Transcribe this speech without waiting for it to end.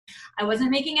I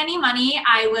wasn't making any money.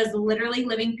 I was literally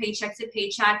living paycheck to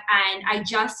paycheck, and I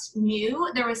just knew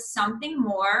there was something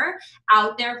more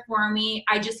out there for me.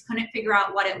 I just couldn't figure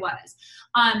out what it was.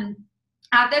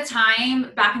 At the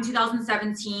time, back in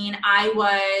 2017, I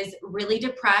was really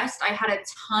depressed. I had a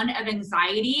ton of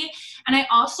anxiety, and I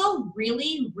also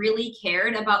really, really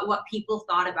cared about what people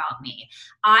thought about me.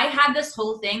 I had this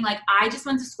whole thing, like, I just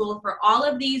went to school for all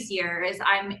of these years.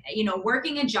 I'm,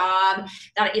 working a job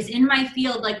that is in my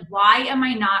field. Like, why am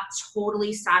I not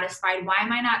totally satisfied? Why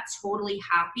am I not totally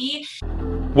happy?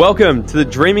 Welcome to the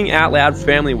Dreaming Out Loud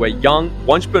family, where young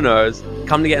entrepreneurs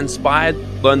come to get inspired,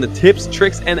 learn the tips,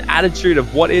 tricks, and attitude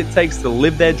of what it takes to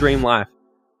live their dream life.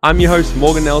 I'm your host,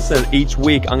 Morgan Nelson, and each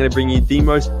week I'm going to bring you the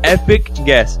most epic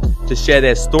guests to share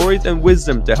their stories and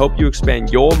wisdom to help you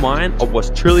expand your mind of what's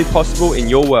truly possible in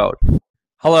your world.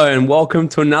 Hello, and welcome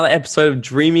to another episode of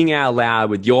Dreaming Out Loud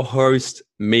with your host,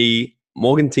 me,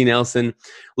 Morgan T. Nelson.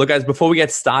 Look, guys, before we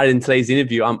get started in today's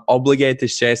interview, I'm obligated to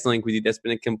share something with you that's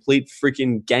been a complete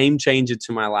freaking game changer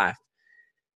to my life.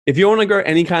 If you want to grow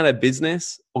any kind of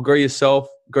business or grow yourself,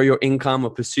 grow your income, or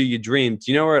pursue your dream,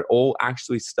 do you know where it all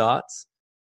actually starts?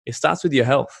 It starts with your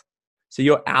health. So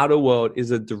your outer world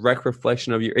is a direct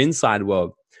reflection of your inside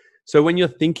world. So when you're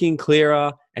thinking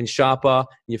clearer and sharper, and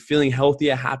you're feeling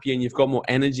healthier, happier, and you've got more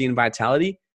energy and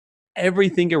vitality,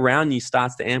 everything around you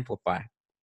starts to amplify.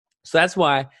 So that's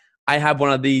why I have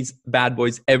one of these bad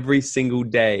boys every single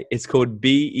day. It's called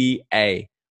BEA,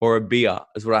 or a BEA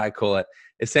is what I call it.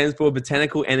 It stands for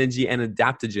Botanical Energy and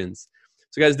Adaptogens.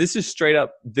 So guys, this is straight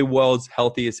up the world's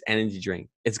healthiest energy drink.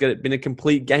 It's been a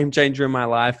complete game changer in my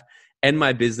life and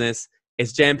my business.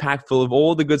 It's jam-packed full of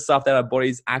all the good stuff that our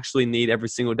bodies actually need every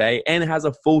single day, and it has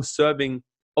a full serving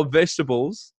of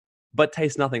vegetables, but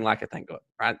tastes nothing like it, thank God,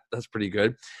 right? That's pretty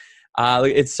good.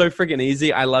 It's so freaking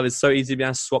easy. I love it. It's so easy to be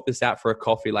able to swap this out for a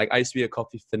coffee. Like, I used to be a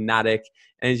coffee fanatic,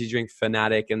 energy drink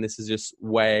fanatic, and this is just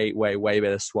way, way, way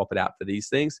better to swap it out for these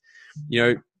things. You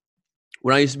know,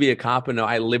 when I used to be a carpenter,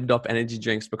 I lived off energy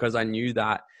drinks because I knew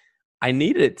that I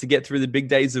needed it to get through the big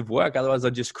days of work. Otherwise,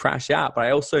 I'd just crash out. But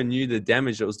I also knew the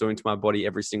damage it was doing to my body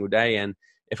every single day. And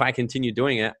if I continued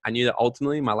doing it, I knew that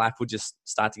ultimately my life would just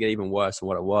start to get even worse than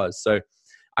what it was. So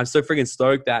I'm so freaking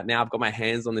stoked that now I've got my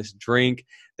hands on this drink,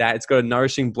 that it's got a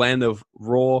nourishing blend of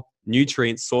raw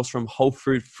nutrients sourced from whole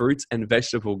food, fruits, and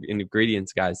vegetable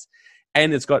ingredients, guys.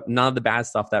 And it's got none of the bad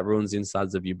stuff that ruins the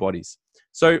insides of your bodies.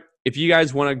 So if you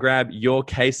guys want to grab your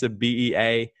case of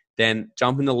BEA, then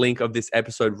jump in the link of this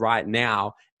episode right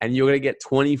now, and you're going to get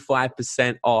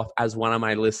 25% off as one of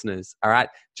my listeners. All right.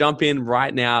 Jump in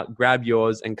right now, grab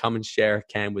yours, and come and share a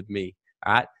can with me.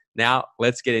 All right. Now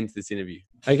let's get into this interview.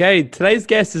 Okay, today's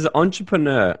guest is an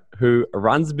entrepreneur who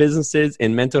runs businesses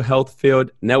in mental health field,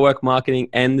 network marketing,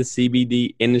 and the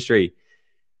CBD industry.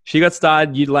 She got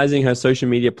started utilizing her social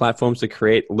media platforms to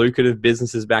create lucrative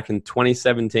businesses back in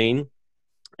 2017,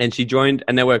 and she joined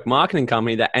a network marketing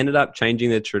company that ended up changing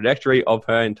the trajectory of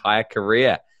her entire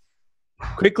career.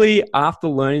 Quickly after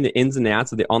learning the ins and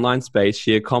outs of the online space,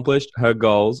 she accomplished her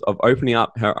goals of opening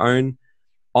up her own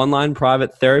online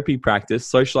private therapy practice,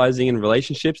 socializing in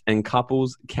relationships, and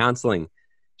couples counseling.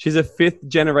 She's a fifth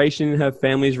generation in her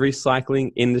family's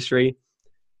recycling industry,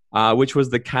 which was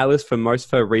the catalyst for most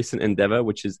of her recent endeavor,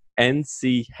 which is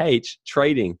NCH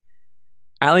Trading.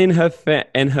 Ali and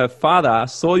her father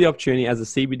saw the opportunity as the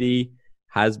CBD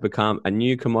has become a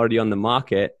new commodity on the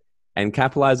market and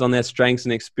capitalized on their strengths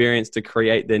and experience to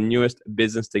create their newest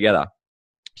business together.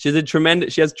 She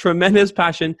has tremendous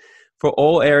passion for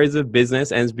all areas of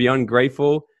business and is beyond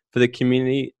grateful for the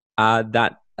community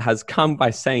that has come by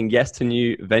saying yes to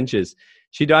new ventures.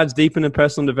 She dives deep into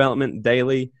personal development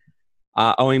daily,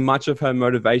 owing much of her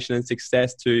motivation and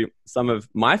success to some of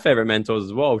my favorite mentors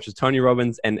as well, which is Tony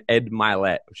Robbins and Ed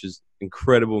Mylett, which is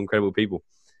incredible people.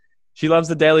 She loves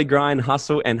the daily grind,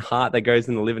 hustle, and heart that goes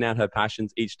into living out her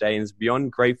passions each day, and is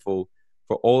beyond grateful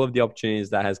for all of the opportunities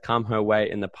that has come her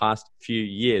way in the past few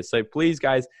years. So please,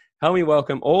 guys, help me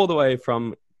welcome all the way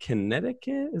from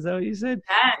Connecticut. Is that what you said?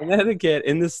 Yeah. Connecticut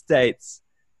in the States,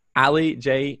 Ali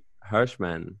J.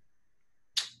 Hirschman.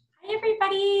 Hi,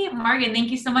 everybody. Morgan, thank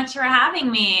you so much for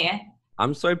having me.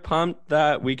 I'm so pumped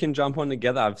that we can jump on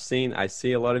together. I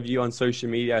see a lot of you on social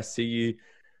media. I see you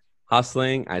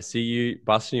hustling. I see you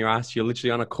busting your ass. You're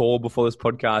literally on a call before this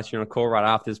podcast. You're on a call right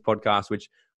after this podcast, which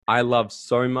I love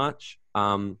so much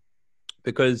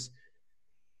because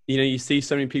you see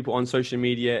so many people on social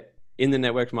media in the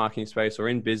network marketing space or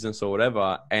in business or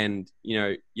whatever. And,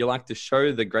 you like to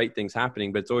show the great things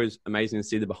happening, but it's always amazing to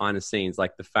see the behind the scenes,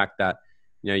 like the fact that,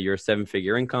 you're a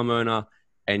 7-figure income earner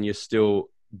and you're still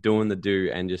doing the do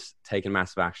and just taking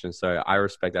massive action. So I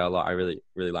respect that a lot. I really,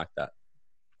 really like that.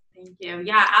 Thank you.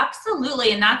 Yeah,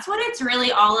 absolutely. And that's what it's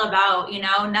really all about.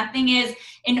 Nothing is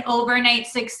an overnight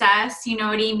success. You know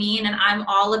what I mean? And I'm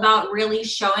all about really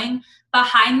showing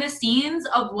behind the scenes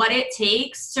of what it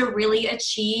takes to really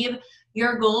achieve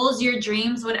your goals, your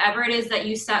dreams, whatever it is that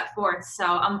you set forth. So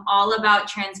I'm all about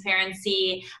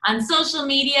transparency on social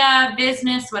media,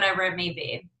 business, whatever it may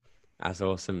be. That's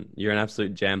awesome. You're an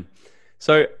absolute gem.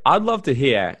 So I'd love to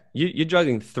hear, you're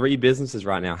juggling 3 businesses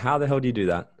right now. How the hell do you do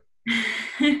that?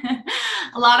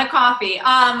 A lot of coffee.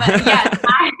 Yes,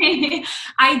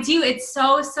 I do. It's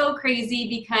so crazy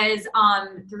because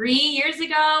 3 years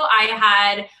ago, I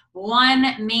had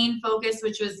one main focus,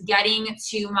 which was getting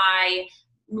to my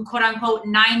quote unquote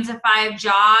 9-to-5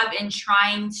 job and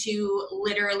trying to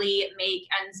literally make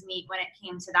ends meet when it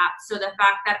came to that. So the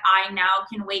fact that I now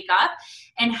can wake up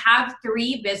and have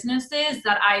 3 businesses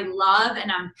that I love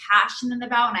and I'm passionate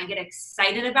about and I get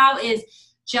excited about is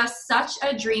just such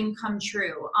a dream come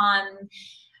true.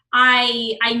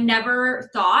 I never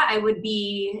thought I would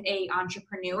be an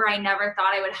entrepreneur. I never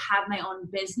thought I would have my own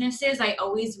businesses. I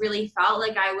always really felt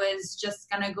like I was just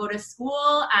going to go to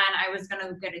school and I was going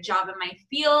to get a job in my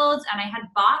field. And I had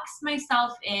boxed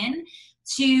myself in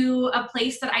to a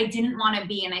place that I didn't want to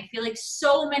be. And I feel like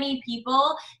so many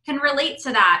people can relate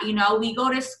to that. We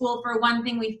go to school for one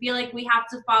thing, we feel like we have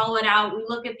to follow it out. We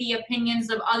look at the opinions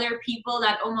of other people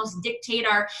that almost dictate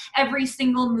our every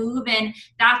single move. And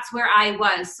that's where I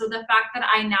was. So the fact that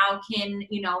I now can,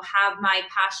 have my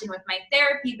passion with my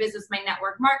therapy business, my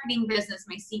network marketing business,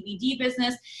 my CBD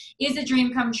business is a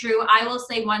dream come true. I will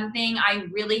say one thing, I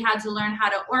really had to learn how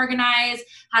to organize,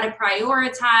 how to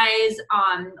prioritize,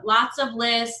 lots of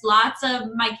lists, lots of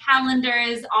my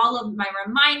calendars, all of my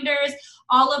reminders,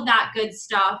 all of that good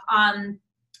stuff.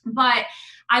 But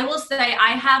I will say I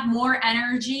have more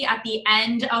energy at the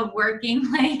end of working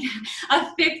like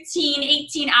a 15,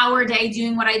 18-hour day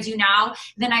doing what I do now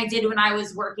than I did when I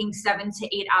was working 7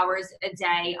 to 8 hours a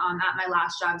day at my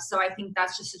last job. So I think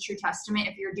that's just a true testament.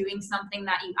 If you're doing something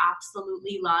that you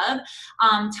absolutely love,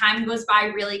 time goes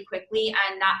by really quickly,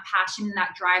 and that passion,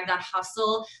 that drive, that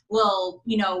hustle will,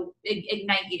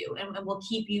 ignite you and will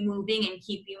keep you moving and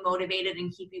keep you motivated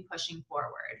and keep you pushing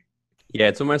forward. Yeah,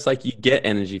 it's almost like you get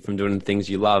energy from doing the things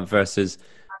you love versus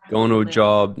going to a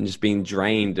job and just being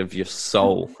drained of your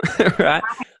soul, right?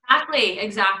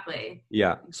 Exactly.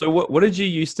 Yeah. So what did you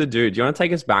used to do? Do you want to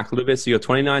take us back a little bit? So you're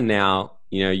 29 now,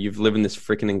 you've lived in this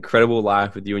freaking incredible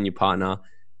life with you and your partner.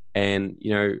 And,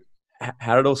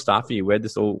 how did it all start for you? What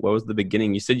was the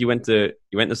beginning? You said you went to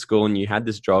school and you had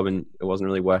this job and it wasn't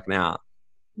really working out.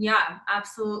 Yeah,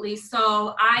 absolutely.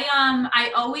 So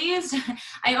I always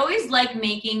like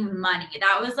making money.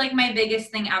 That was like my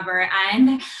biggest thing ever.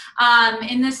 And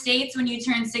in the States, when you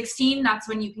turn 16, that's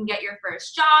when you can get your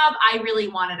first job. I really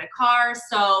wanted a car.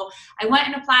 So I went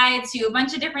and applied to a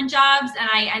bunch of different jobs, and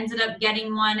I ended up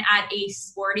getting one at a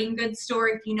sporting goods store.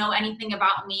 If you know anything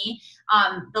about me,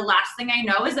 the last thing I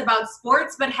know is about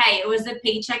sports, but hey, it was a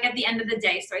paycheck at the end of the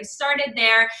day. So I started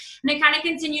there, and I kind of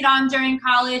continued on during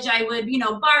college. I would,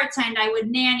 bartend, I would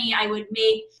nanny, I would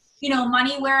make,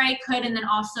 money where I could, and then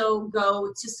also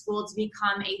go to school to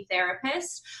become a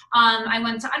therapist. I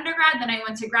went to undergrad, then I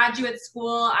went to graduate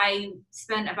school. I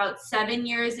spent about 7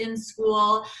 years in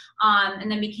school,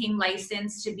 and then became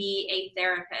licensed to be a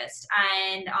therapist,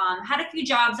 and had a few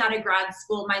jobs out of grad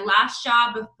school. My last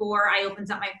job before I opened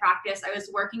up my practice, I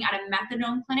was working at a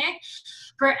methadone clinic.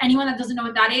 For anyone that doesn't know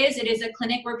what that is, it is a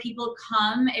clinic where people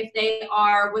come if they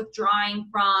are withdrawing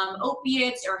from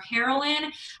opiates or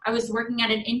heroin. I was working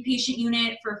at an inpatient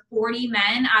unit for 40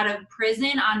 men out of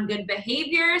prison on good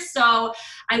behavior. So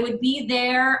I would be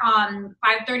there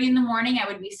 5:30 in the morning. I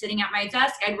would be sitting at my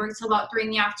desk. I'd work till about 3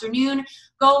 in the afternoon,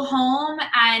 go home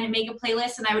and make a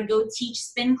playlist, and I would go teach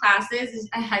spin classes.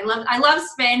 I love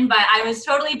spin, but I was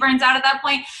totally burnt out at that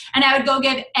point. And I would go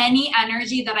give any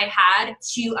energy that I had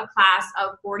to a class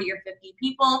of 40 or 50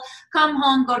 people, come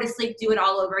home, go to sleep, do it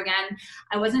all over again.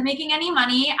 I wasn't making any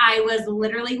money. I was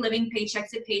literally living paycheck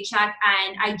to paycheck,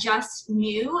 and I just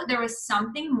knew there was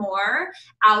something more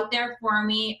out there for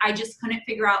me. I just couldn't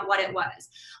figure out what it was.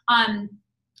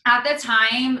 At the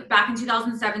time, back in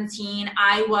 2017,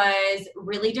 I was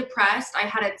really depressed. I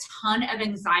had a ton of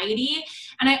anxiety,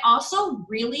 and I also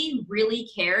really, really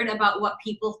cared about what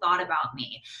people thought about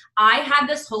me. I had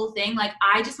this whole thing, like,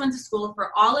 I just went to school for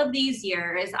all of these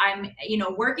years. I'm,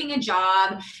 working a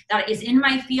job that is in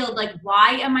my field. Like,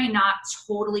 why am I not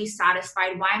totally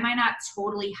satisfied? Why am I not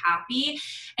totally happy?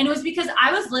 And it was because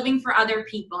I was living for other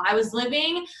people. I was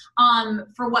living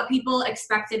for what people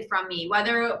expected from me,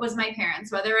 whether it was my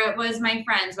parents, whether whether it was my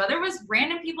friends, whether it was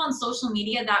random people on social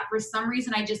media that for some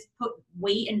reason I just put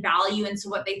weight and value into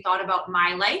what they thought about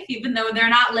my life, even though they're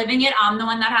not living it, I'm the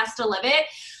one that has to live it.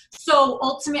 So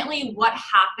ultimately what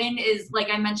happened is, like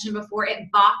I mentioned before,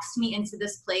 it boxed me into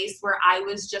this place where I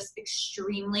was just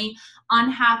extremely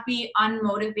unhappy,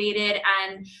 unmotivated,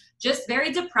 and just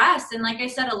very depressed. And like I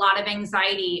said, a lot of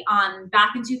anxiety.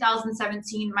 Back in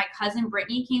 2017, my cousin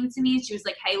Brittany came to me. She was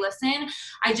like, hey, listen,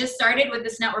 I just started with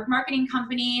this network marketing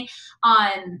company.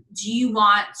 Do you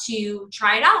want to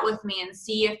try it out with me and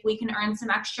see if we can earn some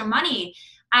extra money?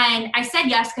 And I said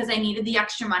yes because I needed the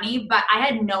extra money, but I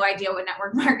had no idea what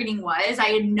network marketing was. I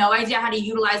had no idea how to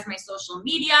utilize my social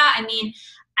media. I mean,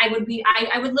 I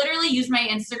would literally use my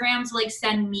Instagram to like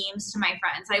send memes to my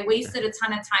friends. I wasted a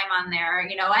ton of time on there.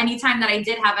 You know, any time that I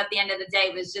did have at the end of the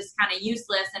day was just kind of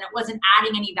useless and it wasn't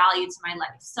adding any value to my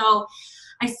life. So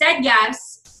I said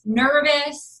yes,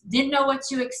 nervous, didn't know what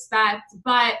to expect,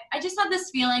 but I just had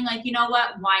this feeling like, you know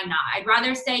what, why not? I'd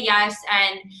rather say yes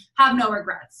and have no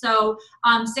regrets. So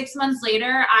 6 months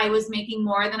later, I was making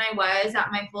more than I was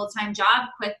at my full-time job,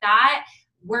 quit that,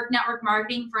 worked network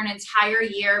marketing for an entire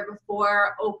year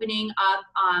before opening up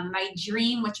my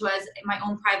dream, which was my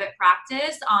own private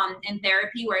practice in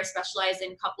therapy, where I specialize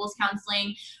in couples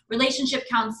counseling, relationship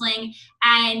counseling.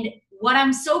 And what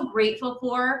I'm so grateful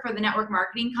for the network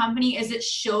marketing company is it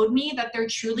showed me that there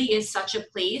truly is such a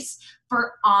place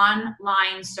for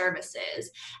online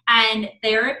services. And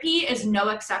therapy is no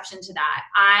exception to that.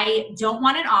 I don't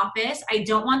want an office. I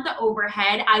don't want the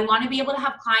overhead. I want to be able to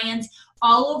have clients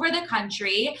all over the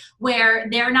country where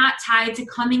they're not tied to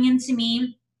coming into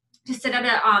me to sit at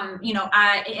a,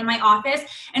 in my office.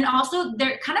 And also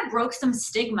there kind of broke some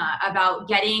stigma about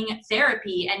getting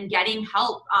therapy and getting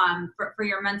help for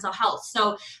your mental health.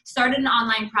 So started an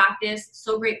online practice,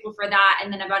 so grateful for that.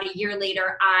 And then about a year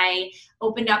later, I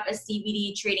opened up a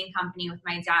CBD trading company with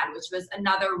my dad, which was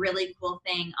another really cool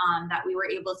thing that we were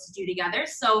able to do together.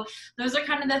 So those are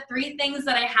kind of the three things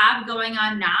that I have going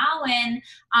on now, and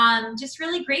just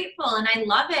really grateful, and I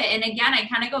love it. And again, I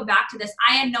kind of go back to this.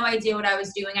 I had no idea what I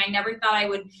was doing. I never thought I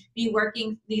would be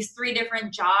working these 3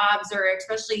 different jobs, or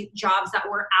especially jobs that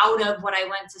were out of what I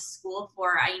went to school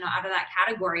for, out of that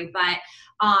category. But,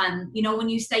 when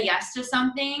you say yes to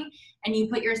something and you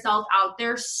put yourself out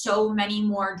there, so many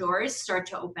more doors start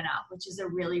to open up, which is a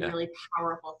really, really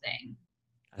powerful thing.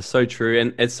 That's so true.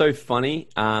 And it's so funny.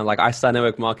 Like I started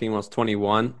network marketing when I was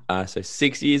 21, so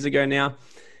 6 years ago now.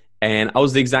 And I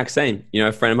was the exact same.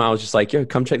 A friend of mine was just like, yo,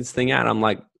 come check this thing out. I'm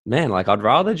like, man, like I'd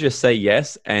rather just say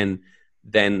yes and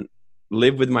then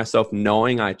live with myself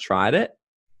knowing I tried it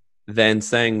than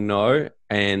saying no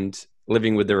and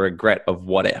living with the regret of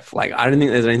what if. Like, I don't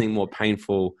think there's anything more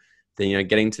painful than,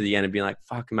 getting to the end and being like,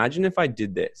 fuck, imagine if I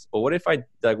did this, or what if I,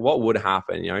 like, what would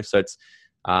happen, So it's,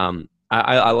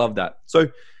 I love that. So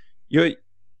you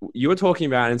were talking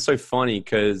about, and it's so funny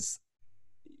because,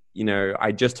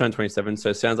 I just turned 27. So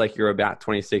it sounds like you're about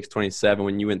 26, 27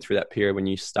 when you went through that period when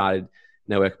you started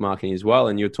network marketing as well.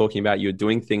 And you're talking about you're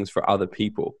doing things for other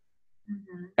people.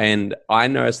 Mm-hmm. And I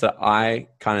noticed that I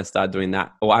kind of started doing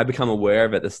that, or I become aware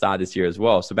of it at the start of this year as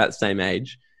well. So about the same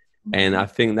age. Mm-hmm. And I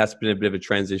think that's been a bit of a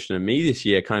transition in me this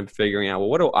year, kind of figuring out, well,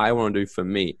 what do I want to do for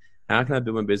me? How can I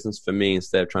build my business for me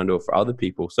instead of trying to do it for other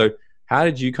people? So how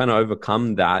did you kind of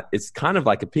overcome that? It's kind of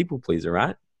like a people pleaser,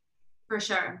 right? For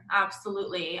sure.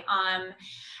 Absolutely.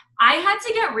 I had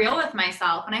to get real with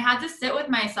myself, and I had to sit with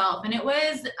myself, and it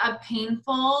was a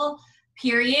painful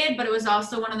period, but it was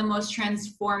also one of the most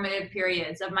transformative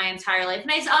periods of my entire life.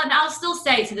 And I'll still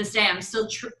say to this day, I'm still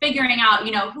figuring out,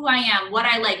 who I am, what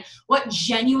I like, what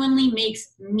genuinely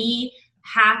makes me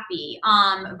happy,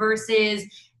 versus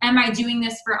am I doing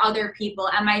this for other people?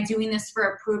 Am I doing this for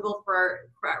approval, for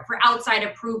outside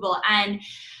approval? And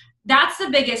that's the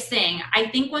biggest thing. I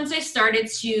think once I started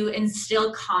to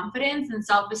instill confidence and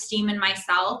self-esteem in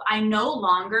myself, I no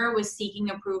longer was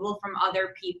seeking approval from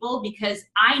other people, because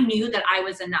I knew that I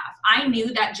was enough. I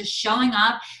knew that just showing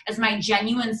up as my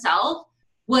genuine self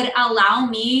would allow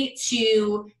me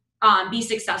to be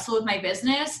successful with my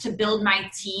business, to build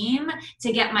my team,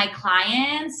 to get my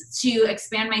clients, to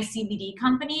expand my CBD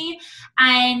company.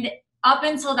 And up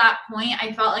until that point,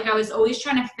 I felt like I was always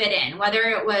trying to fit in, whether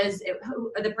it was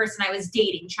the person I was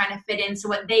dating, trying to fit into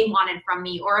what they wanted from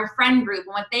me, or a friend group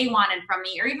and what they wanted from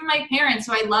me, or even my parents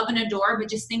who I love and adore, but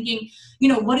just thinking,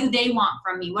 what do they want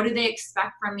from me? What do they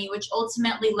expect from me? Which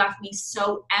ultimately left me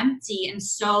so empty and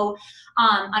so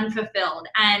unfulfilled.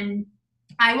 And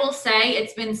I will say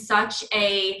it's been such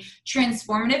a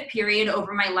transformative period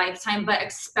over my lifetime, but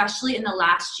especially in the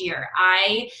last year,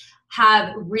 I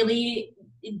have really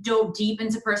dove deep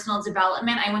into personal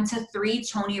development. I went to 3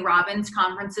 Tony Robbins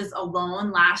conferences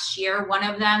alone last year. One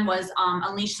of them was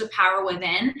Unleash the Power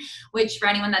Within, which for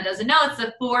anyone that doesn't know, it's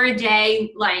a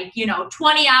 4-day,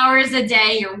 20 hours a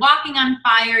day. You're walking on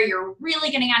fire. You're really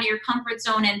getting out of your comfort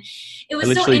zone. And it was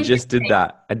I literally just did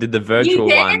that. I did the virtual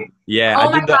one. Yeah.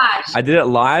 Oh my gosh. I did it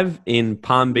live in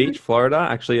Palm Beach, Florida,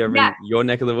 actually over in your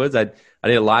neck of the woods. I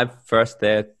did it live first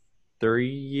there 3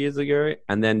 years ago,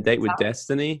 and then Date with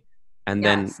Destiny. And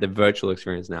then the virtual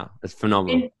experience now. It's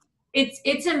phenomenal.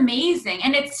 It's amazing.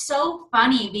 And it's so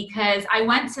funny because I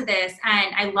went to this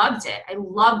and I loved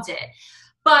it.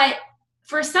 But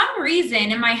for some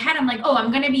reason in my head, I'm like, oh,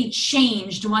 I'm going to be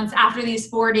changed once after these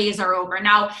 4 days are over.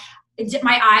 Now,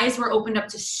 my eyes were opened up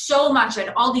to so much. I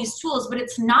had all these tools, but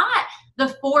it's not the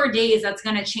 4 days that's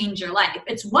going to change your life.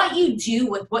 It's what you do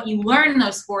with what you learn in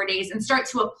those 4 days and start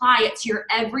to apply it to your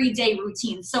everyday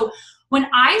routine. So when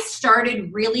I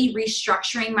started really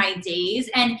restructuring my days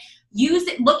and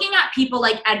looking at people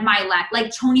like Ed Mylett,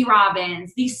 like Tony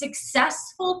Robbins, these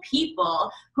successful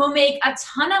people who make a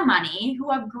ton of money,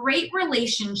 who have great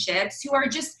relationships, who are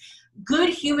just good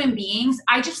human beings,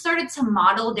 I just started to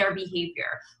model their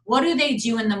behavior. What do they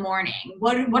do in the morning?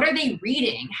 What are they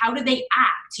reading? How do they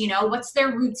act? What's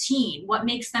their routine? What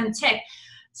makes them tick?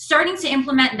 Starting to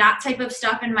implement that type of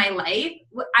stuff in my life,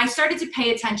 I started to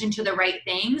pay attention to the right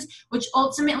things, which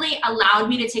ultimately allowed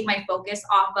me to take my focus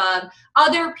off of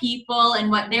other people and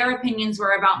what their opinions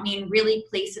were about me and really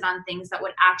place it on things that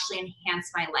would actually enhance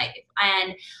my life.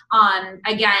 And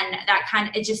again,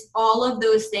 that it just all of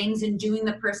those things and doing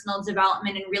the personal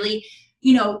development and really,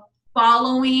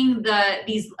 following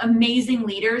these amazing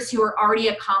leaders who are already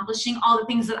accomplishing all the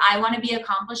things that I want to be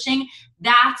accomplishing,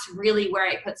 that's really where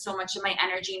I put so much of my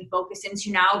energy and focus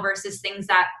into now versus things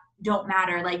that don't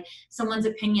matter, like someone's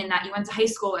opinion that you went to high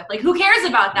school with. Like, who cares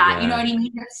about that? Yeah. You know what I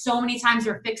mean? So many times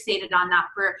we're fixated on that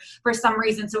for some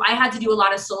reason. So I had to do a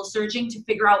lot of soul searching to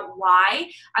figure out why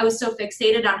I was so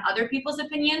fixated on other people's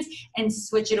opinions and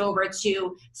switch it over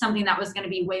to something that was going to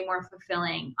be way more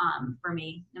fulfilling for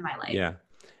me in my life. Yeah.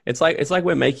 It's like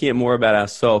we're making it more about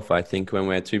ourselves, I think, when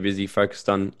we're too busy focused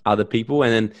on other people.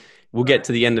 And then we'll get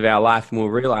to the end of our life and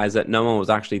we'll realize that no one was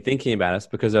actually thinking about us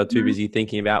because they're too busy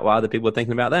thinking about what other people are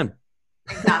thinking about them.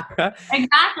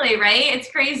 Exactly, right? It's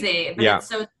crazy, but it's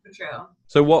so true.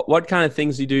 So what kind of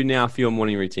things do you do now for your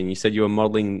morning routine? You said you were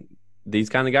modeling these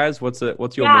kind of guys. What's your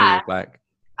morning look like?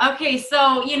 Okay, so,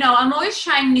 I'm always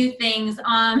trying new things. But,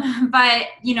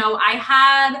 I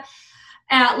had...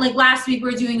 like last week,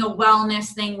 we're doing a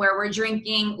wellness thing where we're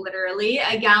drinking literally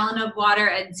a gallon of water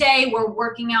a day. We're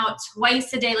working out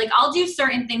twice a day. Like, I'll do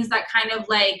certain things that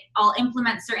I'll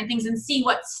implement certain things and see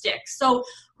what sticks. So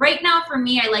right now for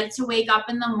me, I like to wake up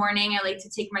in the morning. I like to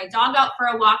take my dog out for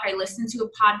a walk. I listen to a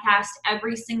podcast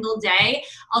every single day.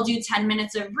 I'll do 10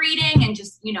 minutes of reading and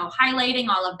just, highlighting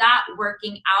all of that,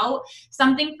 working out.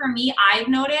 Something for me, I've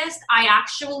noticed, I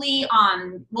actually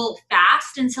will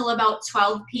fast until about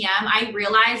 12 p.m. I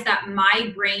realize that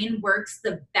my brain works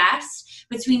the best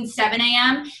between 7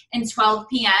 a.m. and 12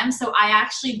 p.m. So I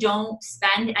actually don't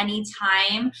spend any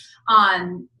time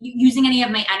using any of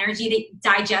my energy to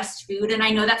digest food. And I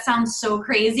know that sounds so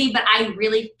crazy, but I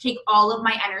really take all of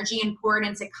my energy and pour it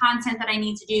into content that I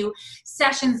need to do,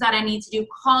 sessions that I need to do,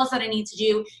 calls that I need to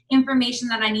do, information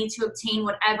that I need to obtain,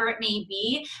 whatever it may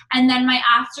be. And then my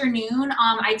afternoon,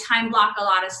 I time block a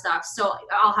lot of stuff. So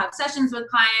I'll have sessions with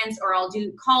clients or I'll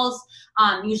do calls,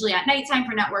 usually at nighttime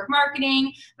for network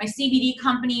marketing, my CBD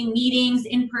company meetings,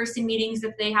 in-person meetings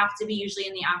if they have to be, usually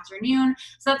in the afternoon.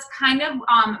 So that's kind of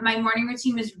my morning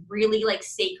routine is really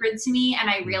sacred to me. And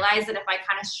I realize that if I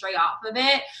kind of stray off of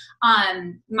it,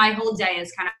 my whole day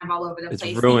is kind of all over the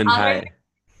place. It's ruined.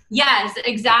 Yes,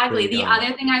 exactly. The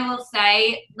other thing I will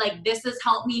say, this has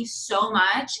helped me so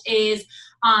much is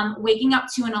waking up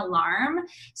to an alarm.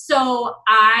 So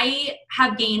I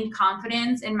have gained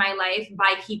confidence in my life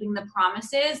by keeping the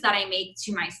promises that I make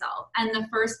to myself. And the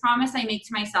first promise I make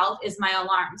to myself is my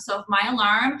alarm. So if my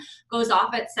alarm goes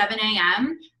off at 7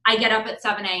 a.m., I get up at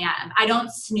 7 a.m. I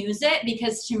don't snooze it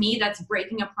because to me, that's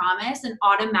breaking a promise. And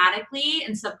automatically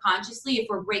and subconsciously, if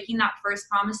we're breaking that first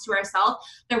promise to ourselves,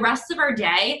 the rest of our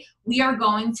day, we are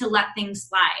going to let things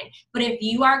slide. But if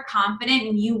you are confident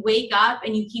and you wake up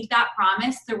and you keep that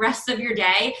promise the rest of your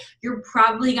day, you're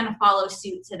probably going to follow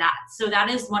suit to that. So that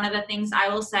is one of the things I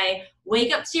will say.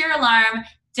 Wake up to your alarm.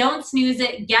 Don't snooze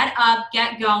it. Get up.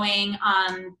 Get going.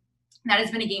 That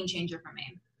has been a game changer for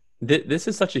me. This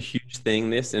is such a huge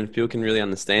thing, and Phil can really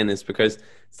understand this because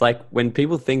it's like when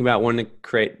people think about wanting to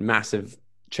create massive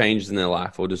changes in their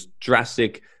life or just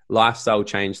drastic lifestyle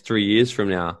change 3 years from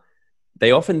now,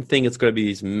 they often think it's got to be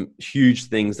these huge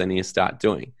things they need to start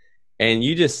doing. And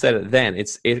you just said it then.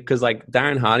 It's because like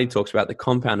Darren Hardy talks about the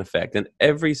compound effect, and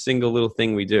every single little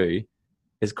thing we do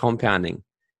is compounding.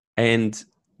 And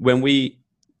when we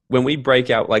break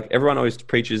out, like everyone always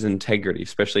preaches integrity,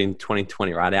 especially in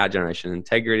 2020, right? Our generation,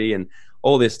 integrity and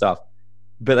all this stuff.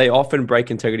 But they often break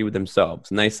integrity with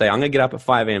themselves. And they say, I'm going to get up at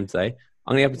 5 a.m. today.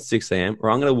 I'm going to get up at 6 a.m. or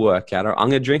I'm going to work out, or I'm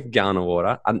going to drink a gallon of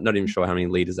water. I'm not even sure how many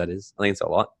liters that is. I think it's a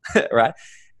lot, right?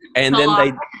 And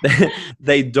then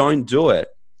they don't do it.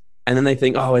 And then they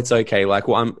think, oh, it's okay. Like,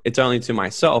 well, it's only to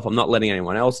myself. I'm not letting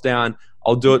anyone else down.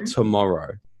 I'll do it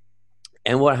tomorrow.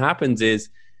 And what happens is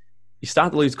you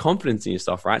start to lose confidence in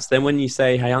yourself, right? So then when you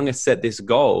say, hey, I'm going to set this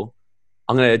goal,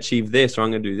 I'm going to achieve this, or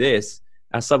I'm going to do this,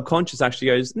 our subconscious actually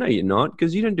goes, no, you're not,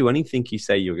 because you don't do anything you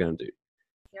say you're going to do.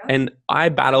 Yeah. And I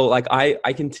battle, like I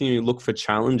continue to look for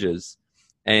challenges.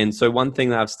 And so one thing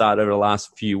that I've started over the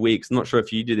last few weeks, I'm not sure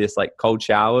if you do this, like cold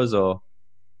showers, or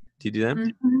do you do them?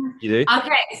 Mm-hmm. You do?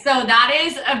 Okay. So that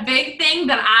is a big thing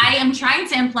that I am trying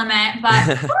to implement,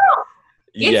 but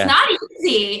it's not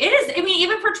easy. It is. I mean,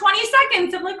 even for 20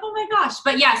 seconds, I'm like, oh my gosh.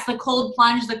 But yes, the cold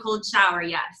plunge, the cold shower.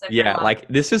 Yes. Like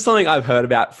this is something I've heard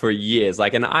about for years.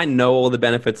 Like, and I know all the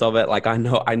benefits of it. Like I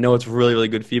know it's really, really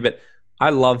good for you, but I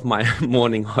love my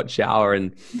morning hot shower.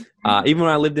 And even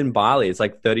when I lived in Bali, it's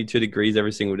like 32 degrees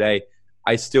every single day.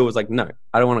 I still was like, no,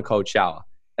 I don't want a cold shower.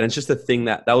 And it's just a thing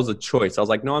that was a choice. I was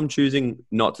like, no, I'm choosing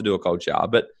not to do a cold shower.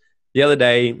 But the other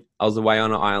day I was away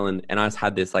on an island and I just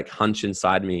had this like hunch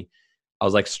inside me. I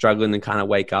was like struggling to kind of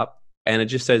wake up, and it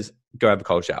just says, go have a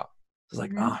cold shower. I was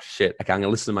like, oh shit. Okay, I'm going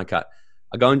to listen to my gut.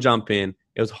 I go and jump in.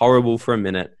 It was horrible for a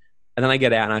minute. And then I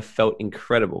get out and I felt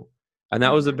incredible. And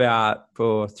that was about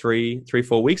for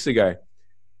 4 weeks ago.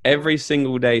 Every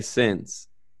single day since,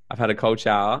 I've had a cold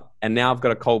shower, and now I've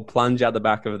got a cold plunge out the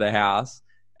back of the house.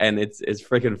 And it's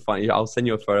freaking funny. I'll send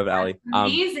you a photo of Ali.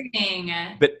 Amazing.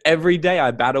 But every day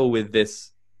I battle with this.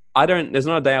 There's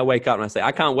not a day I wake up and I say,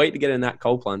 I can't wait to get in that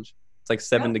cold plunge. It's like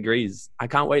 7 degrees. I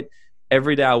can't wait.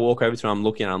 Every day I walk over to him, I'm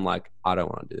looking and I'm like, I don't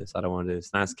want to do this. I don't want to do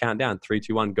this. And I just count down 3,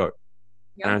 2, 1, go. Yep.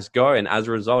 And I just go. And as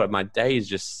a result, my day is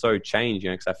just so changed,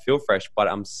 because I feel fresh, but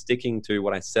I'm sticking to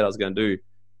what I said I was going to do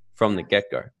from the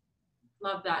get-go.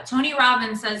 Love that. Tony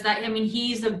Robbins says that, I mean,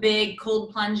 he's a big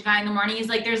cold plunge guy in the morning. He's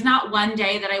like, there's not one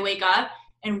day that I wake up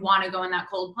and want to go in that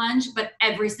cold plunge, but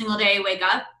every single day I wake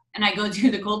up and I go do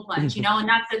the cold plunge, and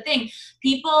that's the thing.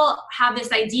 People have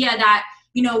this idea that,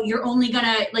 you're only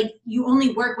gonna, like, you only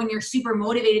work when you're super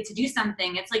motivated to do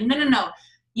something. It's like, no.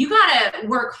 You gotta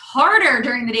work harder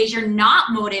during the days you're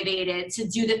not motivated to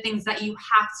do the things that you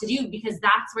have to do, because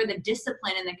that's where the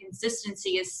discipline and the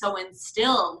consistency is so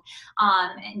instilled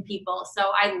in people.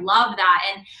 So I love that.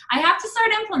 And I have to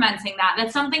start implementing that.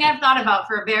 That's something I've thought about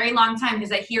for a very long time,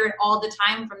 because I hear it all the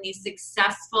time from these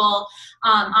successful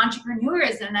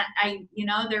entrepreneurs. And that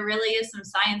there really is some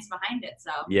science behind it.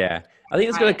 So yeah, I think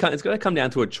it's gonna come down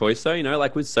to a choice though,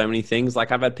 like with so many things.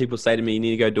 Like I've had people say to me, you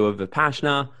need to go do a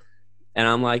Vipassana. And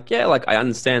I'm like, yeah, like I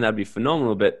understand that'd be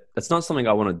phenomenal, but that's not something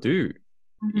I want to do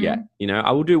yet.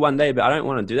 I will do one day, but I don't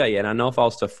want to do that yet. And I know if I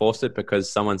was to force it because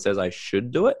someone says I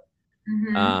should do it,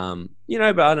 but I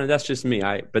don't know, that's just me.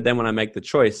 But then when I make the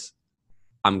choice,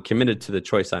 I'm committed to the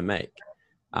choice I make.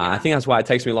 I think that's why it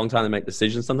takes me a long time to make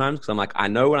decisions sometimes, because I'm like, I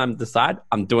know when I'm decide,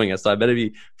 I'm doing it. So I better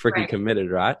be freaking committed,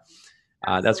 right?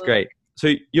 That's great.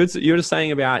 So you're just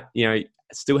saying about,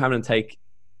 still having to take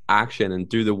action and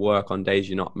do the work on days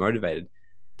you're not motivated.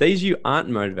 Days you aren't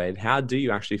motivated, how do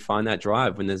you actually find that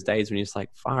drive when there's days when you're just like,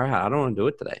 far out, I don't want to do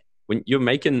it today? When you're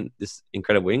making this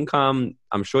incredible income,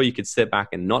 I'm sure you could sit back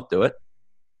and not do it.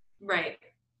 Right.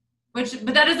 But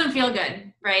that doesn't feel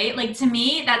good, right? Like to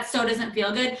me, that so doesn't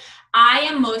feel good. I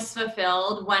am most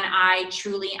fulfilled when I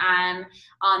truly am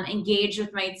engaged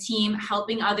with my team,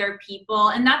 helping other people.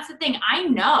 And that's the thing, I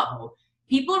know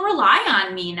people rely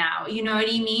on me now, you know what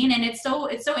I mean? And it's so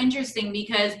interesting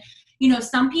because,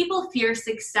 some people fear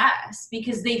success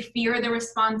because they fear the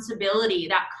responsibility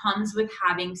that comes with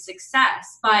having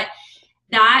success. But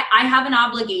that I have an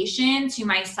obligation to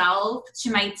myself,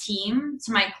 to my team,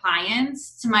 to my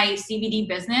clients, to my CBD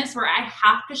business, where I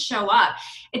have to show up.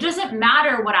 It doesn't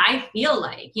matter what I feel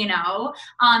like,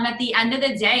 at the end of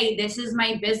the day, this is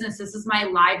my business, this is my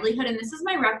livelihood, and this is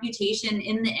my reputation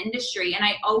in the industry. And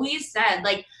I always said,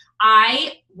 like,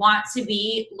 I want to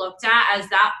be looked at as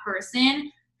that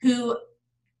person who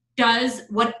does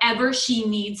whatever she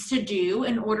needs to do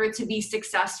in order to be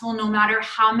successful, no matter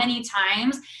how many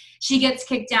times she gets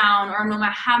kicked down or no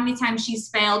matter how many times she's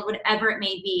failed, whatever it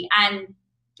may be. And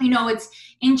it's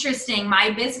interesting. My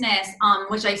business,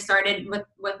 which I started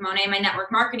with Monet, my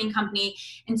network marketing company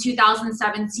in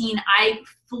 2017, I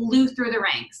flew through the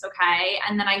ranks. Okay.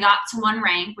 And then I got to one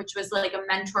rank, which was like a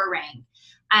mentor rank.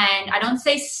 And I don't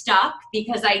say stuck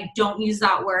because I don't use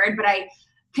that word, but I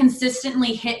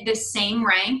consistently hit this same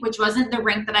rank, which wasn't the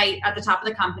rank that I at the top of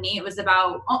the company. It was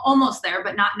about almost there,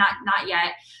 but not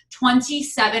yet.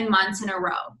 27 months in a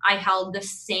row, I held the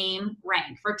same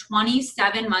rank. For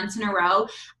 27 months in a row,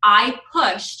 I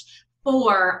pushed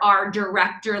for our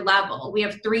director level. We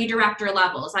have 3 director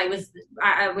levels. I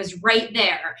was right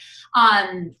there.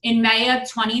 In May of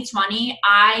 2020,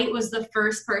 I was the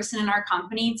first person in our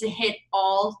company to hit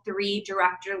all 3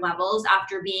 director levels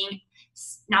after being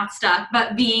not stuck,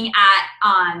 but being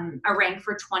at a rank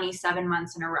for 27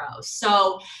 months in a row.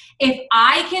 So if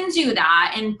I can do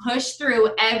that and push through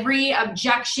every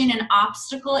objection and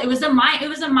obstacle, it was a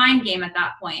mind game at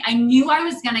that point. I knew I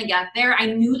was going to get there. I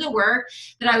knew the work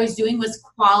that I was doing was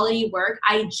quality work.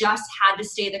 I just had to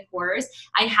stay the course.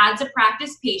 I had to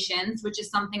practice patience, which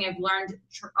is something I've learned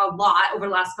a lot over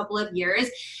the last couple of years.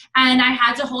 And I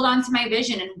had to hold on to my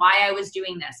vision and why I was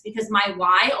doing this, because my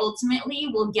why ultimately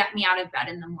will get me out of bed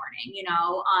in the morning.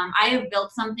 I have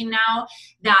built something now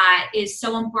that is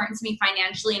so important to me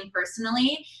financially and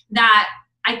personally that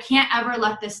I can't ever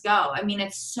let this go. I mean,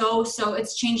 it's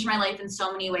it's changed my life in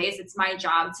so many ways. It's my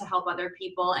job to help other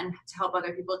people and to help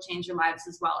other people change their lives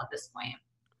as well at this point.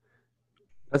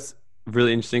 That's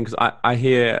really interesting because I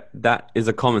hear that is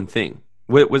a common thing.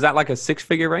 Was that like a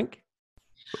 6-figure rank?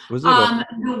 Was it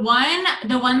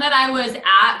the one that I was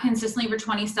at consistently for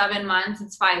 27 months,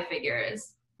 it's 5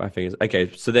 figures. 5 figures.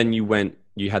 Okay. So then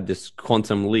you had this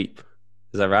quantum leap.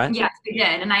 Is that right? Yes, I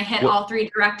did. And I hit all 3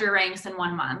 director ranks in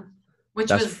 1 month, which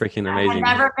was freaking amazing.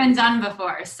 Had never been done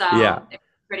before. So yeah, it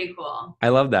was pretty cool. I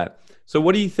love that. So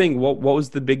what do you think? What was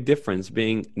the big difference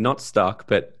being not stuck,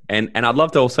 and I'd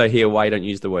love to also hear why you don't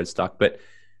use the word stuck, but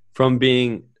from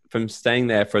staying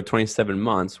there for 27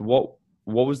 months, what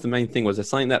was the main thing? Was there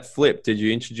something that flipped?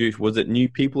 Was it new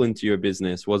people into your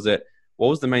business? What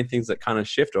was the main things that kind of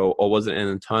shift, or was it an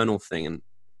internal thing? And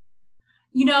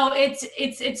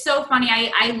it's so funny.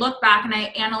 I look back and I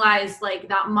analyze like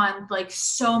that month, like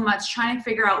so much, trying to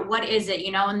figure out what is it,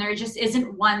 and there just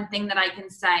isn't one thing that I can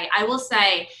say. I will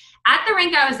say at the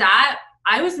rank I was at,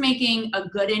 I was making a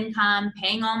good income,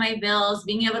 paying all my bills,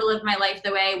 being able to live my life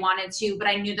the way I wanted to, but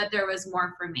I knew that there was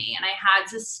more for me. And I had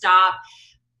to stop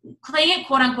playing it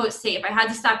quote unquote safe. I had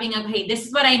to stop being like, hey, this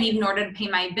is what I need in order to pay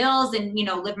my bills and,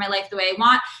 live my life the way I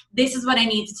want. This is what I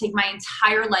need to take my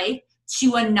entire life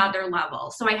to another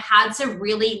level. So I had to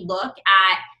really look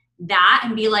at that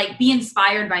and be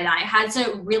inspired by that. I had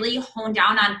to really hone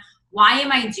down on why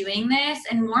am I doing this?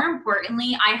 And more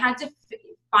importantly, I had to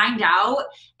find out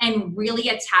and really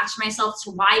attach myself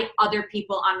to why other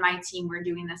people on my team were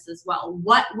doing this as well.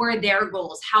 What were their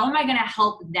goals? How am I going to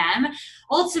help them?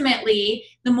 Ultimately,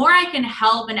 the more I can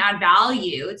help and add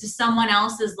value to someone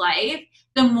else's life,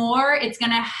 the more it's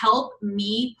going to help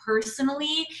me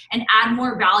personally and add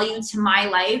more value to my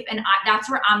life. And that's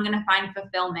where I'm going to find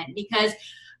fulfillment, because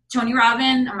Tony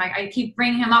Robbins, I keep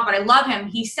bringing him up, but I love him.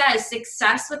 He says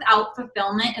success without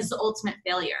fulfillment is the ultimate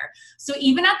failure. So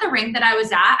even at the rank that I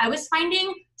was at, I was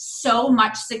finding so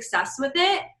much success with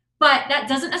it, but that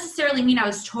doesn't necessarily mean I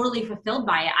was totally fulfilled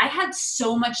by it. I had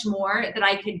so much more that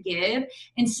I could give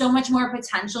and so much more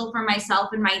potential for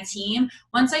myself and my team.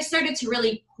 Once I started to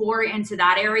really pour into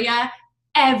that area,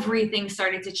 everything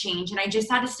started to change. And I just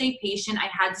had to stay patient. I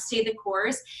had to stay the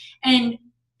course and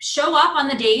show up on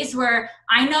the days where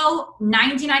I know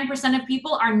 99% of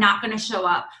people are not going to show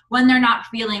up, when they're not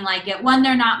feeling like it, when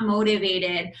they're not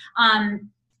motivated,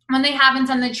 when they haven't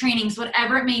done the trainings,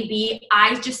 whatever it may be.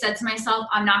 I just said to myself,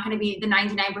 I'm not going to be the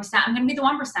 99%. I'm going to be the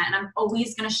 1%. And I'm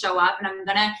always going to show up and I'm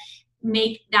going to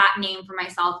make that name for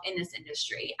myself in this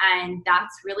industry. And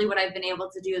that's really what I've been able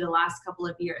to do the last couple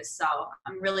of years. So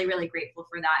I'm really, really grateful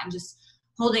for that. And just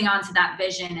holding on to that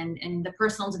vision and the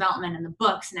personal development and the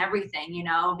books and everything,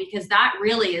 because that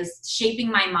really is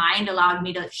shaping my mind, allowed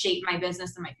me to shape my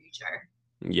business and my future.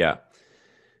 Yeah.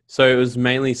 So it was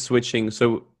mainly switching.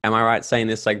 So am I right saying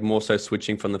this, like more so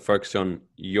switching from the focus on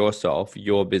yourself,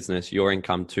 your business, your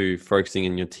income, to focusing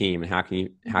on your team, and how can you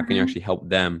actually help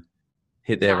them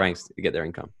hit their ranks to get their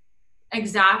income?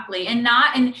 Exactly. And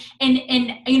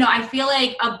I feel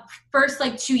like first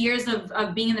 2 years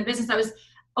of being in the business, I was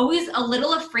always a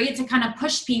little afraid to kind of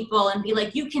push people and be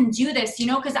like, you can do this,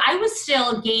 because I was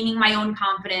still gaining my own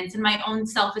confidence and my own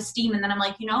self-esteem. And then I'm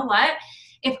like, you know what?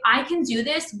 if I can do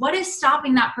this, what is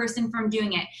stopping that person from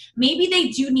doing it? Maybe they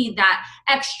do need that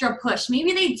extra push.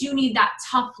 Maybe they do need that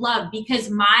tough love, because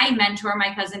my mentor,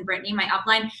 my cousin Brittany, my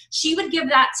upline, she would give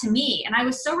that to me. And I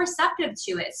was so receptive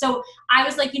to it. So I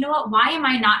was like, you know what, why am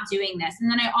I not doing this?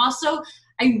 And then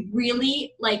I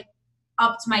really like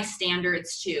upped my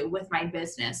standards too with my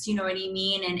business, you know what I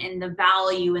mean? And the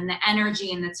value and the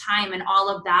energy and the time and all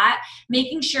of that,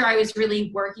 making sure I was really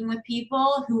working with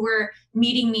people who were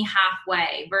meeting me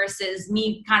halfway versus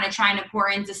me kind of trying to pour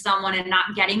into someone and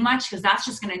not getting much, because that's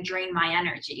just going to drain my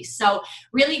energy. So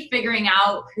really figuring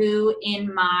out who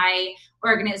in my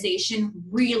organization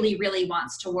really, really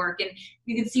wants to work. And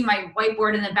you can see my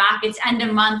whiteboard in the back. It's end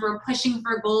of month. We're pushing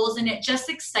for goals, and it just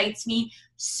excites me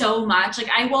so much. Like,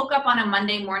 I woke up on a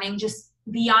Monday morning just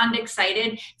beyond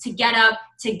excited to get up,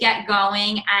 to get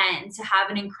going, and to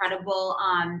have an incredible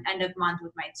end of month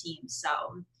with my team. So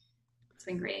it's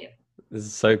been great. This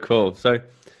is so cool. So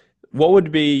what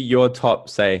would be your top,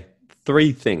 say,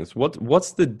 3 things?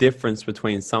 What's the difference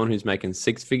between someone who's making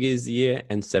 6 figures a year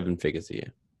and 7 figures a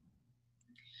year?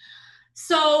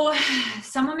 So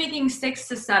someone making 6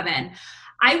 to 7,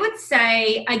 I would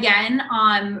say, again,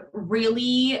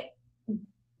 really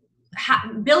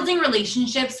building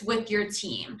relationships with your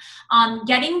team,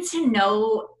 getting to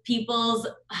know people's,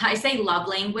 I say love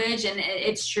language, and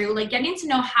it's true, like getting to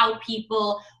know how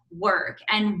people work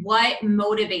and what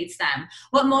motivates them.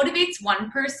 What motivates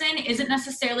one person isn't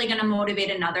necessarily going to motivate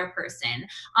another person.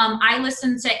 I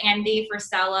listen to Andy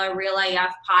Frisella Real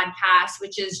AF podcast,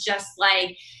 which is just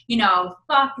like, you know,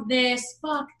 fuck this,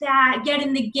 fuck that, get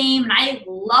in the game. And I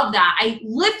love that. I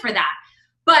live for that.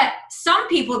 But some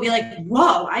people will be like,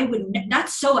 whoa,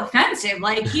 that's so offensive.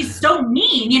 Like, he's so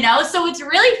mean, you know? So it's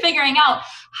really figuring out,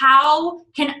 how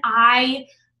can I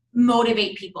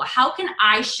motivate people? How can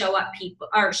I show up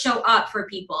for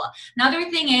people?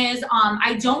 Another thing is,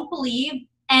 I don't believe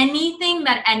anything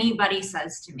that anybody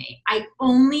says to me. I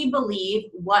only believe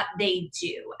what they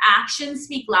do. Actions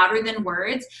speak louder than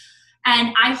words.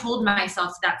 And I hold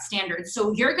myself to that standard.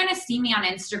 So you're going to see me on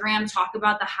Instagram talk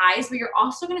about the highs, but you're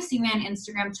also going to see me on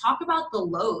Instagram talk about the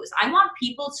lows. I want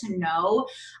people to know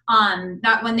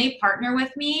that when they partner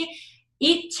with me,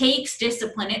 it takes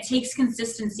discipline. It takes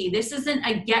consistency. This isn't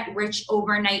a get rich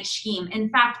overnight scheme. In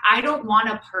fact, I don't want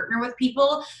to partner with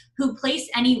people who place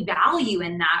any value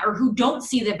in that, or who don't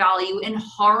see the value in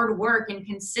hard work and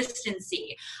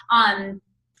consistency.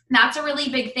 That's a really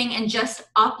big thing. And just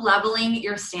up leveling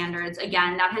your standards.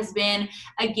 Again, that has been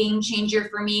a game changer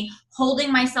for me, holding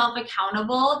myself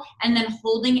accountable and then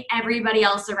holding everybody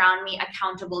else around me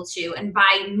accountable too. And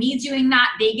by me doing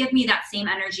that, they give me that same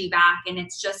energy back. And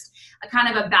it's just a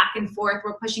kind of a back and forth.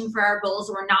 We're pushing for our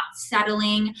goals. We're not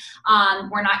settling.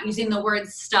 We're not using the word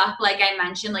stuck. Like I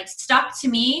mentioned, like, stuck to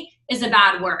me is a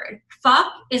bad word.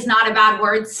 Fuck is not a bad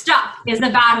word. Stuck is a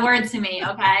bad word to me.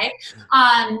 Okay.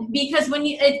 Because when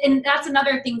and that's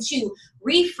another thing too,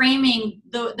 reframing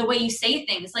the way you say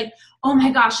things, like, oh my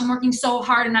gosh, I'm working so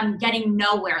hard and I'm getting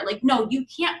nowhere. Like, no, you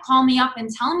can't call me up and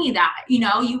tell me that. You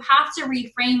know, you have to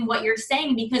reframe what you're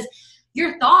saying, because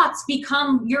your thoughts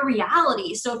become your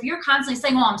reality. So if you're constantly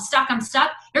saying, well, I'm stuck,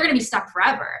 you're going to be stuck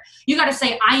forever. You got to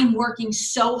say, I am working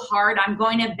so hard. I'm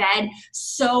going to bed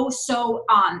so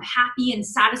happy and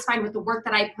satisfied with the work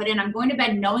that I put in. I'm going to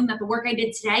bed knowing that the work I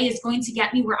did today is going to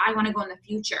get me where I want to go in the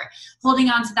future. Holding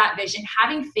on to that vision,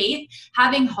 having faith,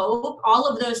 having hope, all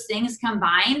of those things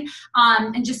combined,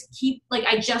 and just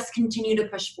I just continue to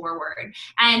push forward.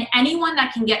 And anyone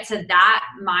that can get to that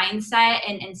mindset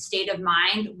and state of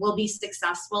mind will be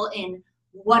successful in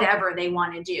whatever they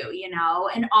want to do, you know.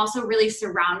 And also really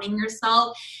surrounding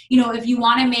yourself, you know, if you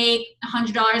want to make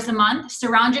 $100 a month,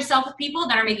 surround yourself with people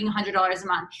that are making $100 a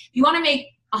month. If you want to make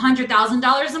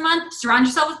 $100,000 a month, surround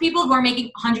yourself with people who are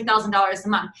making $100,000 a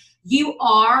month. You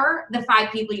are the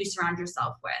 5 people you surround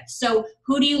yourself with. So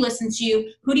who do you listen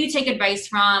to? Who do you take advice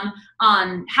from?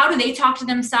 How do they talk to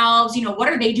themselves? You know, what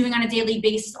are they doing on a daily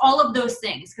basis? All of those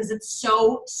things, because it's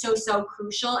so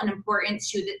crucial and important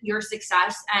to your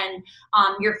success and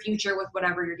your future with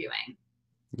whatever you're doing.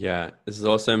 Yeah, this is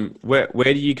awesome. Where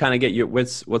do you kind of get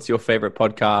what's your favorite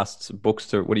podcasts,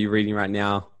 books, what are you reading right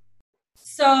now?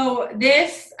 So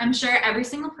this, I'm sure every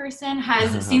single person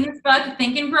has seen this book,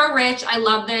 Think and Grow Rich. I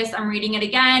love this. I'm reading it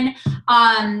again.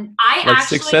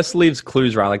 Success leaves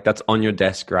clues, right? Like, that's on your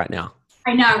desk right now.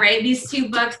 I know, right? These 2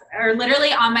 books are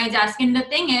literally on my desk. And the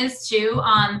thing is too,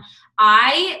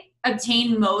 I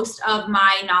obtain most of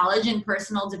my knowledge and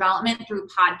personal development through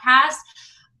podcasts.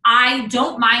 I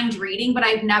don't mind reading, but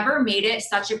I've never made it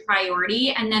such a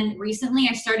priority. And then recently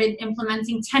I started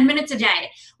implementing 10 minutes a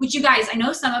day, which you guys, I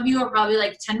know some of you are probably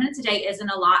like 10 minutes a day isn't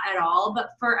a lot at all.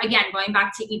 But for, again, going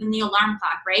back to even the alarm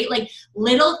clock, right? Like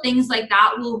little things like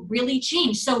that will really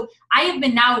change. So I have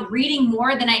been now reading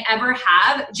more than I ever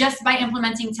have just by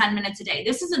implementing 10 minutes a day.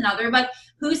 This is another book.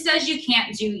 Who Says You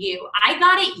Can't Do You? I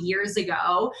got it years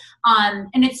ago.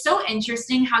 And it's so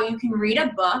interesting how you can read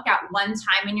a book at one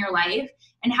time in your life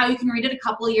and how you can read it a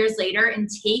couple of years later and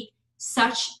take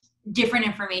such different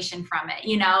information from it,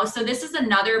 you know? So this is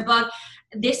another book.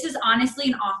 This is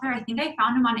honestly an author. I think I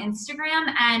found him on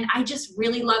Instagram and I just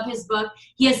really love his book.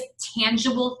 He has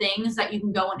tangible things that you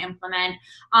can go and implement.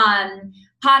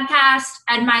 Podcast,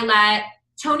 Ed Mylett,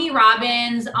 Tony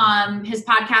Robbins, his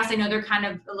podcast, I know they're kind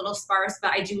of a little sparse,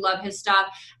 but I do love his stuff.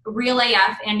 Real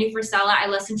AF, Andy Frisella, I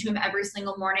listen to him every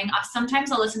single morning.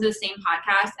 Sometimes I'll listen to the same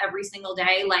podcast every single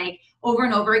day, like over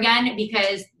and over again,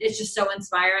 because it's just so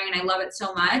inspiring and I love it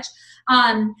so much.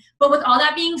 But with all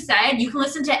that being said, you can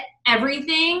listen to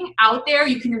everything out there.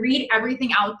 You can read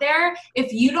everything out there.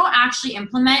 If you don't actually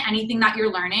implement anything that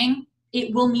you're learning,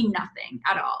 it will mean nothing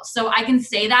at all. So I can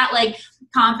say that like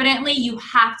confidently, you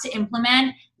have to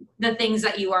implement the things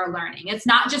that you are learning. It's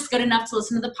not just good enough to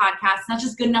listen to the podcast. It's not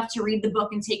just good enough to read the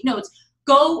book and take notes.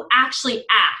 Go actually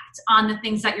act on the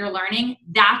things that you're learning.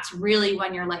 That's really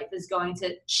when your life is going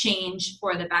to change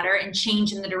for the better and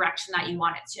change in the direction that you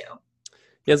want it to.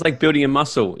 Yeah, it's like building a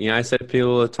muscle. You know, I say to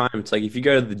people all the time, it's like if you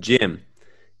go to the gym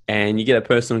and you get a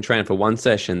personal trainer for one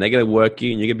session, they're going to work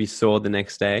you and you're going to be sore the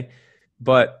next day.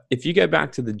 But if you go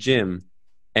back to the gym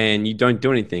and you don't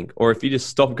do anything, or if you just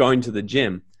stop going to the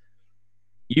gym,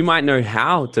 you might know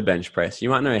how to bench press. You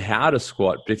might know how to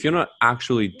squat. But if you're not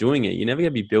actually doing it, you're never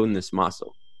going to be building this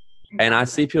muscle. And I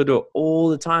see people do it all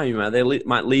the time. You know, they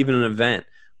might leave in an event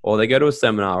or they go to a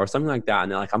seminar or something like that.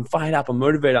 And they're like, I'm fired up. I'm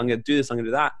motivated. I'm going to do this. I'm going to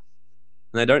do that.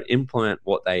 And they don't implement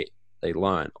what they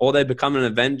learn. Or they become an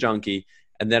event junkie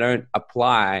and they don't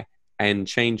apply and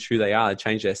change who they are, they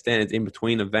change their standards in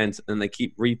between events, and they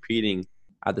keep repeating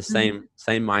at the same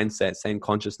mindset, same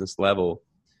consciousness level.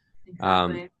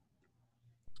 Exactly.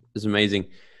 It's amazing.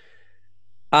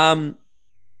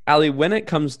 Ali, when it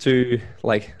comes to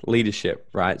like leadership,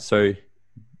 right? So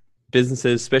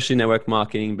businesses, especially network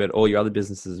marketing, but all your other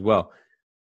businesses as well.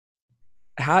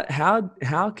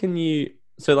 How can you?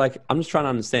 So like, I'm just trying to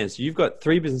understand. So you've got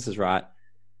 3 businesses, right?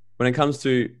 When it comes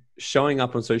to showing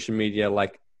up on social media,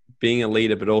 like being a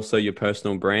leader, but also your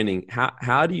personal branding,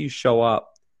 how do you show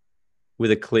up with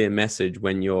a clear message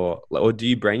when you're, or do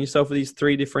you brand yourself with these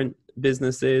 3 different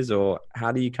businesses, or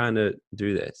how do you kind of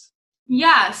do this?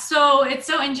 Yeah, so it's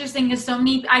so interesting because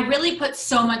I really put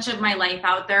so much of my life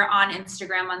out there on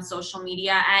Instagram, on social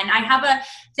media, and I have a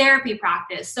therapy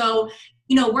practice. So,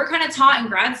 you know, we're kind of taught in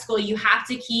grad school, you have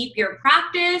to keep your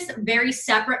practice very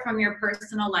separate from your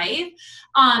personal life.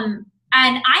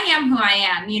 And I am who I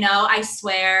am, you know, I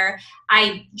swear,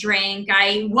 I drink,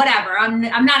 whatever.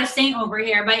 I'm not a saint over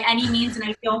here by any means, and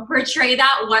I don't portray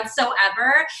that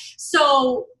whatsoever.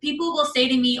 So people will say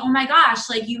to me, oh my gosh,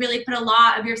 like you really put a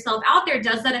lot of yourself out there.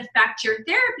 Does that affect your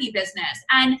therapy business?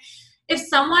 And if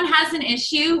someone has an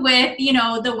issue with, you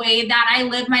know, the way that I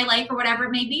live my life or whatever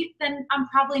it may be, then I'm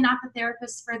probably not the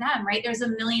therapist for them, right? There's a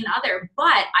million other.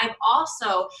 But I've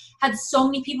also had so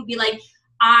many people be like,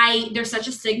 there's such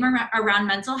a stigma around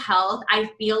mental health. I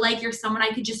feel like you're someone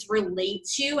I could just relate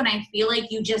to, and I feel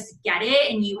like you just get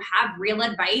it and you have real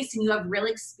advice and you have real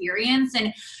experience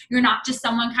and you're not just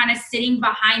someone kind of sitting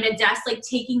behind a desk like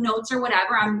taking notes or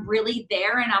whatever. I'm really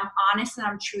there and I'm honest and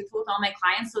I'm truthful with all my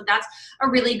clients. So that's a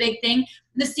really big thing.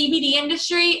 The CBD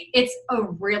industry, it's a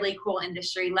really cool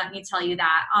industry. Let me tell you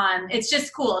that. It's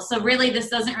just cool. So really this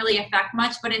doesn't really affect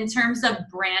much, but in terms of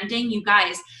branding, you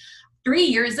guys, 3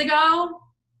 years ago,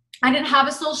 I didn't have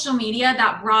a social media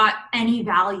that brought any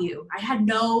value. I had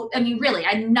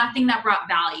nothing that brought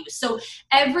value. So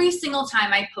every single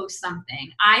time I post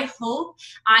something, I hope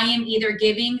I am either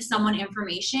giving someone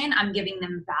information, I'm giving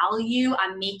them value,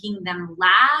 I'm making them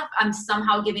laugh, I'm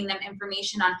somehow giving them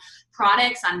information on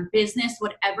products, on business,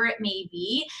 whatever it may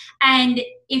be. And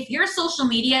if your social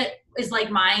media is like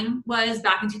mine was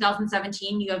back in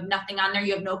 2017, you have nothing on there,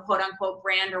 you have no quote unquote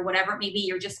brand or whatever it may be,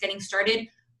 you're just getting started,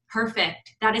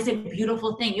 perfect. That is a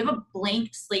beautiful thing. You have a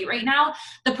blank slate right now.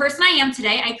 The person I am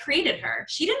today, I created her.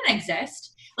 She didn't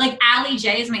exist. Like Ali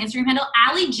J is my Instagram handle.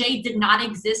 Ali J did not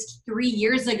exist 3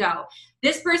 years ago.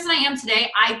 This person I am today,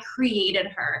 I created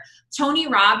her. Tony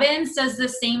Robbins does the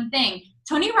same thing.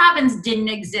 Tony Robbins didn't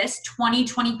exist 20,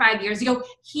 25 years ago.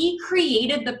 He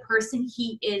created the person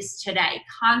he is today,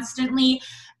 constantly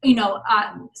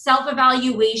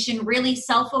self-evaluation, really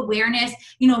self-awareness,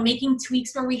 making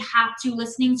tweaks where we have to,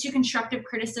 listening to constructive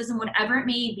criticism, whatever it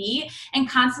may be, and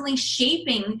constantly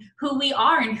shaping who we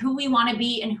are and who we want to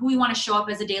be and who we want to show up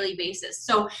as a daily basis.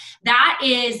 So that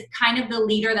is kind of the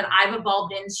leader that I've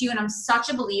evolved into. And I'm such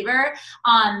a believer.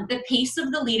 The pace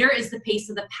of the leader is the pace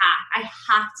of the pack. I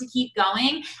have to keep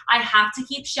going. I have to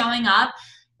keep showing up.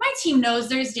 My team knows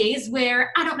there's days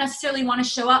where I don't necessarily want to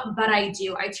show up, but I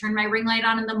do. I turn my ring light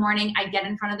on in the morning, I get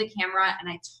in front of the camera, and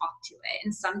I talk to it.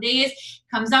 And some days it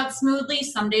comes out smoothly.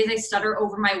 Some days I stutter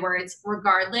over my words.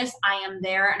 Regardless, I am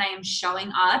there and I am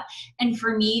showing up. And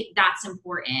for me, that's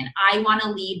important. I want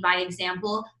to lead by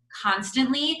example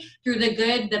constantly through the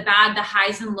good, the bad, the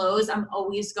highs and lows. I'm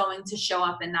always going to show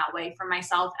up in that way for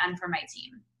myself and for my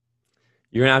team.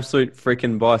 You're an absolute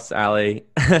freaking boss, Ali.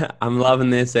 I'm loving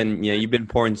this. And, you've been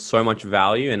pouring so much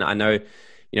value. And I know,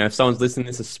 if someone's listening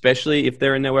to this, especially if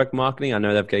they're in network marketing, I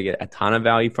know they're going to get a ton of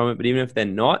value from it. But even if they're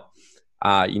not,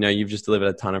 you've just delivered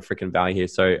a ton of freaking value here.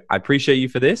 So I appreciate you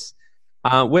for this.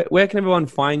 Where can everyone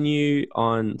find you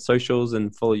on socials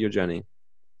and follow your journey?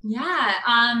 Yeah.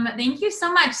 Thank you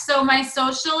so much. So my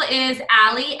social is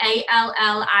Allie,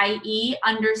 ALLIE_J.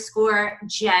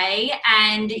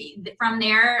 And from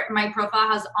there, my profile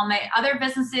has all my other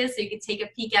businesses. So you can take a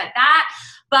peek at that.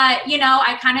 But,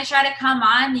 I kind of try to come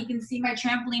on. You can see my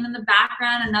trampoline in the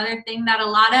background. Another thing that a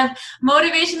lot of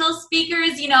motivational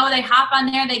speakers, they hop on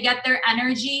there, they get their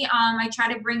energy. I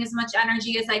try to bring as much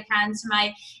energy as I can to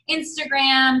my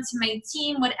Instagram, to my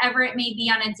team, whatever it may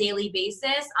be on a daily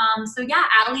basis. So yeah,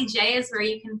 Allie J is where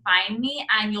you can find me,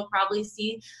 and you'll probably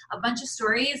see a bunch of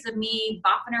stories of me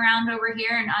bopping around over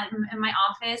here and in my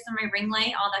office and my ring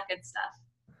light, all that good stuff.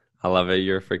 I love it.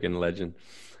 You're a freaking legend.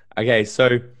 Okay,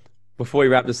 so before we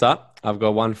wrap this up, I've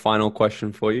got one final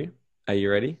question for you. Are you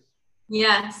ready?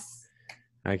 Yes.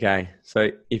 Okay.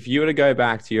 So if you were to go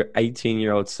back to your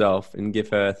 18-year-old self and give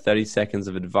her 30 seconds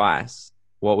of advice,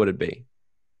 what would it be?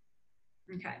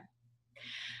 Okay.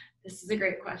 This is a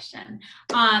great question.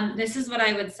 This is what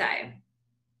I would say.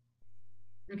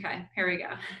 Okay, here we go.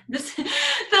 The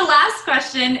last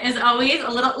question is always a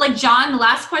little like John. The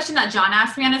last question that John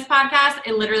asked me on his podcast,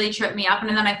 it literally tripped me up,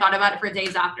 and then I thought about it for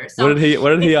days after. So what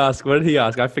did he ask? What did he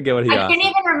ask? I forget what he asked. I can't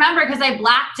even remember because I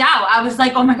blacked out. I was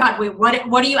like, oh my God, wait,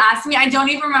 what do you ask me? I don't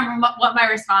even remember what my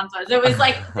response was. It was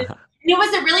like, it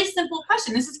was a really simple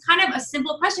question. This is kind of a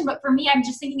simple question, but for me, I'm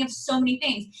just thinking of so many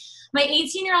things. My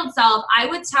 18-year-old self, I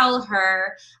would tell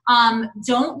her,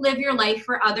 don't live your life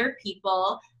for other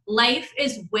people. Life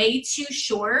is way too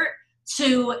short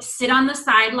to sit on the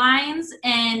sidelines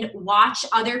and watch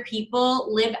other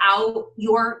people live out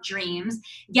your dreams.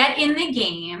 Get in the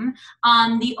game.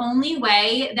 The only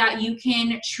way that you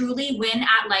can truly win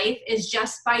at life is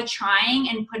just by trying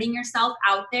and putting yourself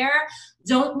out there.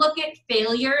 Don't look at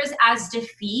failures as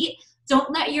defeat.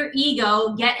 Don't let your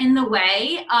ego get in the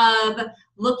way of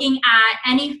looking at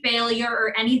any failure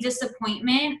or any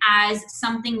disappointment as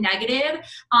something negative.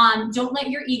 Don't let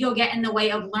your ego get in the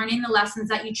way of learning the lessons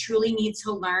that you truly need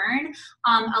to learn.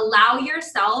 Allow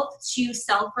yourself to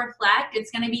self-reflect. It's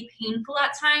going to be painful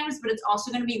at times, but it's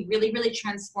also going to be really, really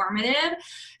transformative.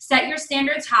 Set your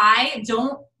standards high.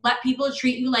 Don't let people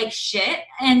treat you like shit,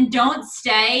 and don't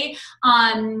stay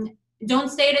at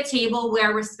a table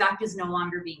where respect is no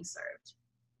longer being served.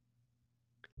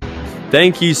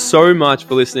 Thank you so much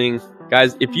for listening.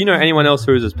 Guys, if you know anyone else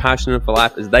who is as passionate for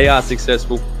life as they are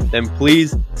successful, then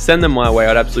please send them my way.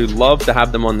 I'd absolutely love to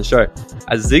have them on the show.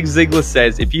 As Zig Ziglar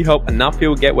says, if you help enough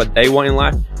people get what they want in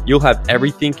life, you'll have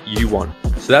everything you want.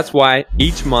 So that's why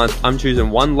each month I'm choosing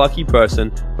one lucky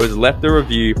person who has left a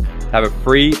review to have a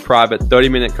free private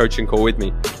 30-minute coaching call with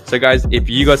me. So guys, if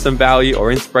you got some value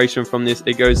or inspiration from this,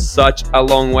 it goes such a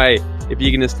long way. If you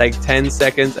can just take 10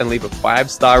 seconds and leave a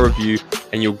 5-star review,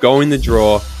 and you'll go in the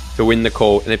draw to win the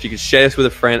call. And if you could share this with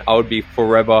a friend, I would be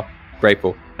forever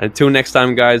grateful. And until next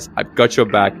time, guys, I've got your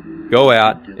back. Go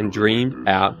out and dream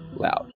out loud.